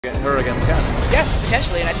her against Ken. Yeah,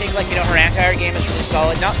 potentially, and I think her anti-air game is really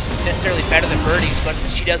solid. Not necessarily better than Birdie's, but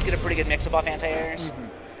she does get a pretty good mix-up off anti-airs.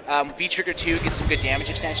 V-Trigger 2 gets some good damage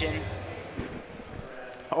extension.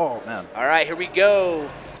 Oh, man. All right, here we go.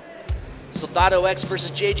 SoldadoX versus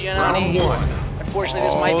JGiannoni. Unfortunately,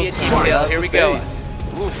 this might be a team kill. Here we go.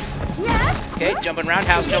 Okay, jumping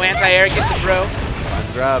roundhouse, no anti-air, gets the throw.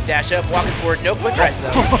 Grab. Dash up, walking forward, no quick rise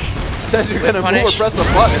though. Says you're going to move or press the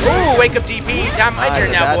button. Ooh, wake up DP. Time my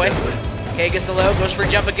turn now, boy. Okay, gets the low, goes for a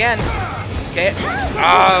jump again. Okay.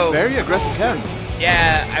 Oh. Very aggressive Ken.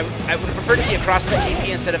 Yeah, I would prefer to see a cross-cut DP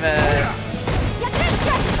instead of a...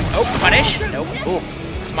 Oh, punish? Nope. Ooh.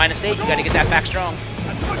 It's -8. You got to get that back strong.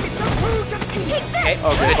 Okay,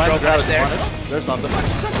 good throw punish there. There's something.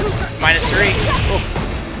 -3. Oh.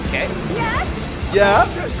 Okay. Yeah.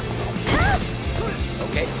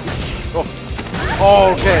 Okay.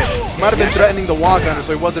 Oh, okay. Might have been threatening the walk under,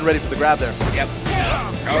 so he wasn't ready for the grab there. Yep.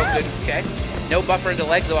 Oh, good. Okay. No buffer into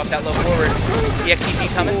legs though off that low forward. EXTP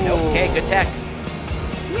coming. Okay, good tech.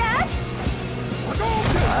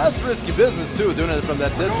 That's risky business too, doing it from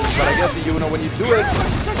that distance. But I guess when you do it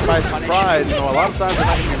by surprise, a lot of times they're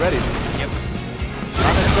not gonna be ready. Yep.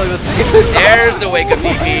 Not necessarily the same. There's the wake up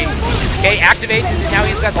DP. Okay, activates and now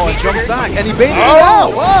he's got some he jumps back and he baited it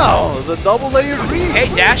out. Wow, the double layered read. Okay,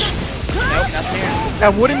 dash. Nope, nothing here.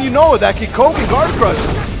 And wouldn't you know that Kikomi guard crushes.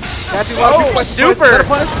 Catching a lot of people by super!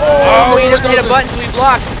 Oh, he doesn't hit a button, so he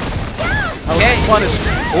blocks. Okay. Punish.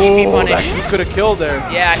 DP punish. He could have killed there.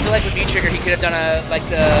 Yeah, I feel like with V-Trigger, he could have done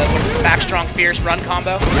the back strong fierce run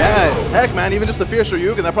combo. Yeah, heck man, even just the fierce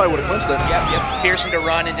Ryugen, that probably would have clinched it. Yep. Fierce into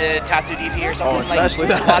run into Tatsu DP or something. Especially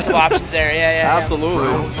that. Lots of options there. Yeah. Absolutely.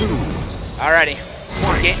 Alrighty.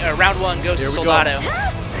 Round 1 goes to Soldado.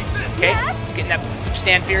 Okay, getting that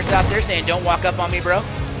stand fierce out there, saying don't walk up on me, bro.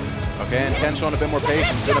 Okay, and Ken showing a bit more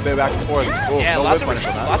patience, doing a bit back and forth. Ooh, yeah, no lots of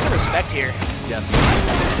respect here. Yes.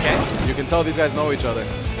 Okay. You can tell these guys know each other.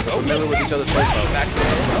 They're familiar with each other's playstyle. Back to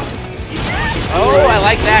oh, I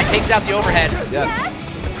like that. Takes out the overhead. Yes.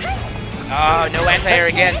 Oh, no anti-air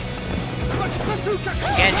again.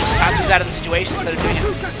 Again, just Tatsu's out of the situation instead of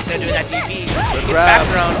doing that DP. Gets back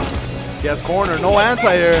thrown. Yes, corner, no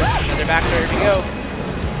anti-air. Another back throw, here we go.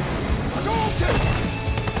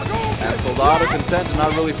 And Soldado content to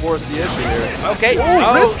not really force the issue here. Okay.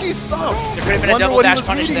 Oh, risky stuff. There could have been a double dash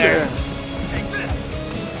punish there.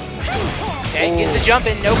 Okay, gets the jump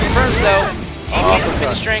in, no confirms though. DP's within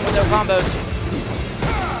the string with no combos.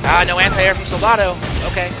 No anti-air from Soldado.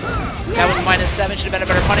 Okay. That was a -7, should have been a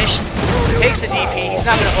better punish. Takes the DP, he's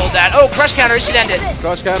not going to hold that. Oh, crush counter, it should end it.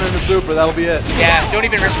 Crush counter in the super, that'll be it. Yeah, don't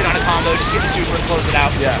even risk it on a combo, just get the super and close it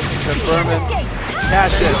out. Yeah, confirm it.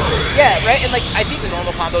 Cash it. Yeah, right, and I think the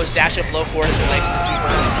normal combo is dash up, low forward, and legs to the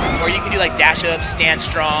super. Or you can do dash up, stand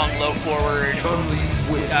strong, low forward,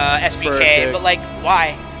 SBK, but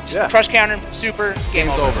why? Just crush counter, super,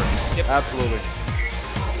 game's over. Yep. Absolutely.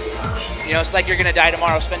 It's like you're going to die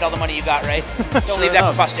tomorrow, spend all the money you got, right? Don't leave that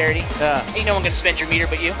for posterity. Yeah. Ain't no one going to spend your meter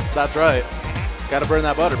but you. That's right. Gotta burn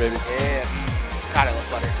that butter, baby. Yeah. God, I love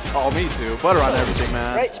butter. Oh, me too. Butter on everything,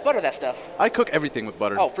 man. Right, just butter that stuff. I cook everything with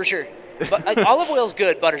butter. Oh, for sure. But olive oil's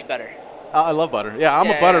good, butter's better. I love butter. Yeah, I'm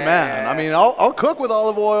a butter man. I mean, I'll cook with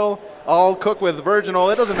olive oil. I'll cook with virgin oil.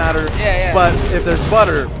 It doesn't matter. Yeah. But if there's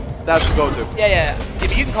butter, that's the go-to. Yeah.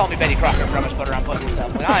 If you can call me Betty Crocker for how much butter I'm putting in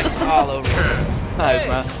stuff. I'm just all over it. Nice,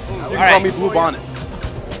 man. You can call me Blue Bonnet.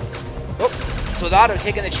 Oh, Soldado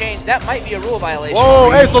taking the change. That might be a rule violation.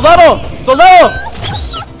 Whoa, hey, Soldado! Soldado!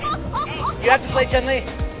 You have to play Chun-Li.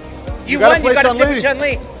 You won, you gotta stick with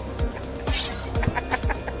Chun-Li.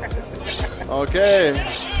 Okay.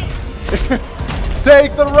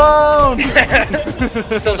 Take the round!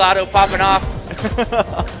 Soldado popping off.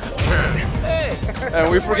 And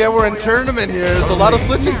we forget we're in tournament here. There's a lot of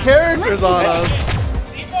switching characters on us.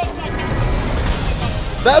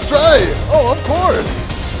 That's right. Oh, of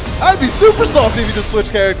course. I'd be super salty if you just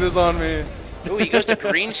switch characters on me. Ooh, he goes to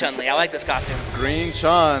green Chun-Li. I like this costume. Green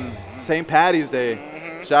Chun. St. Patty's Day.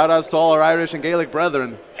 Shout outs to all our Irish and Gaelic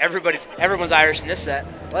brethren. Everyone's Irish in this set.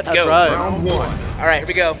 Let's go. That's right. Round 1. All right, here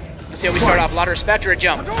we go. Let's see how we start off. A lot of respect or a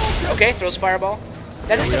jump. Okay, throws fireball.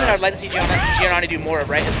 That is something I'd like to see Giannoni do more of,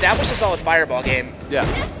 right? Establish a solid fireball game. Yeah.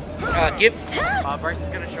 Give. Bryce is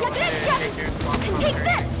going to show up to take your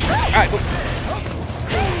All right, cool.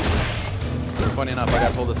 Funny enough, I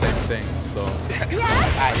got told the same thing, so.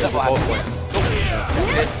 Alright, we're both playing. Cool.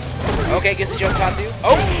 Good. Okay, gets a jump Tatsu.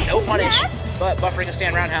 Oh, no punish. buffering a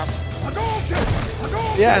stand roundhouse.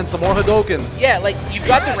 Yeah, and some more Hadokens. Yeah, like, you've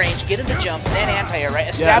got the range, get him to jump, then anti-air, right?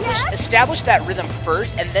 Establish that rhythm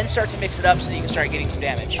first, and then start to mix it up so that you can start getting some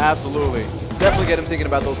damage. Absolutely. Definitely get him thinking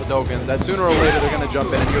about those Hadokens. As sooner or later, they're going to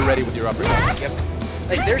jump in, and you're ready with your uppercut. Yep.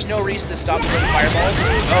 Like, there's no reason to stop throwing fireballs.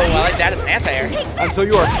 Oh, I like that as an anti-air. Until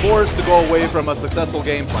you are forced to go away from a successful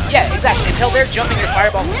game plan. Yeah, exactly. Until they're jumping your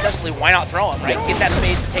fireball successfully, why not throw them, right? Get that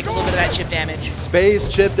space, take a little bit of that chip damage. Space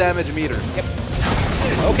chip damage meter. Yep.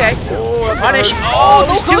 Okay. Oh, that's Punish. hurt.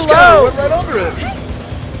 Oh, he's too low. Went right under it.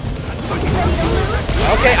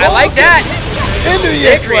 Okay, I like that. Into the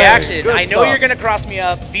Sick X reaction. Good I know stuff. you're going to cross me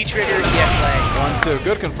up. V-trigger, VX legs. 1-2.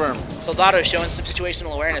 Good confirm. Soldado showing some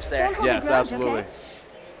situational awareness there. Yes, absolutely.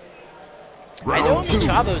 I know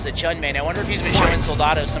Chavo's a Chun main. I wonder if he's been showing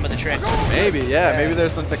Soldado some of the tricks. Maybe, yeah. Maybe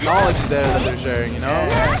there's some technology there that they're sharing, you know?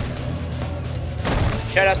 Yeah.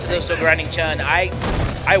 Shout out to those still grinding Chun. I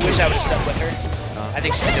wish I would have stuck with her. I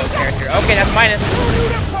think she's a dope character. Okay, that's minus.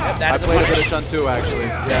 Yep, that is a played a punish. bit of Chun too, actually.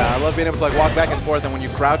 Yeah, I love being able to like walk back and forth, and when you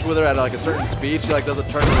crouch with her at like a certain speed, she like does a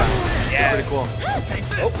turnaround. Yeah. It's pretty cool.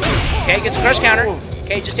 Oh. Okay, gets a crush counter.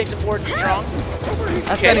 Okay, just takes it forward strong.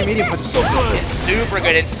 That standing medium punch is so good. It's super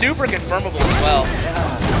good. It's super confirmable as well.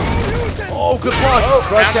 Oh, good block. Oh,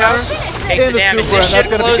 crush roundhouse. counter. Takes the Into damage. super, This and that's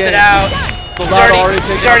should gonna close be it game. out. Soldado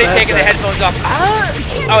He's already taken the headset. headphones off. Ah!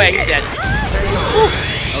 Oh yeah, he's dead.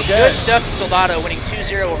 Okay. Good stuff to Soldado, winning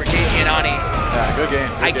 2-0 over JGiannoni. Yeah, good game.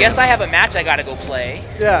 I guess I have a match I gotta go play.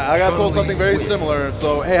 Yeah, I got told something very similar.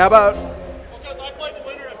 So, hey, how about? Because I played the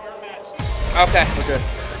winner of your match. Okay. Okay.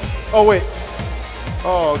 Oh wait.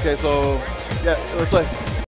 Oh, okay. So, yeah, let's play.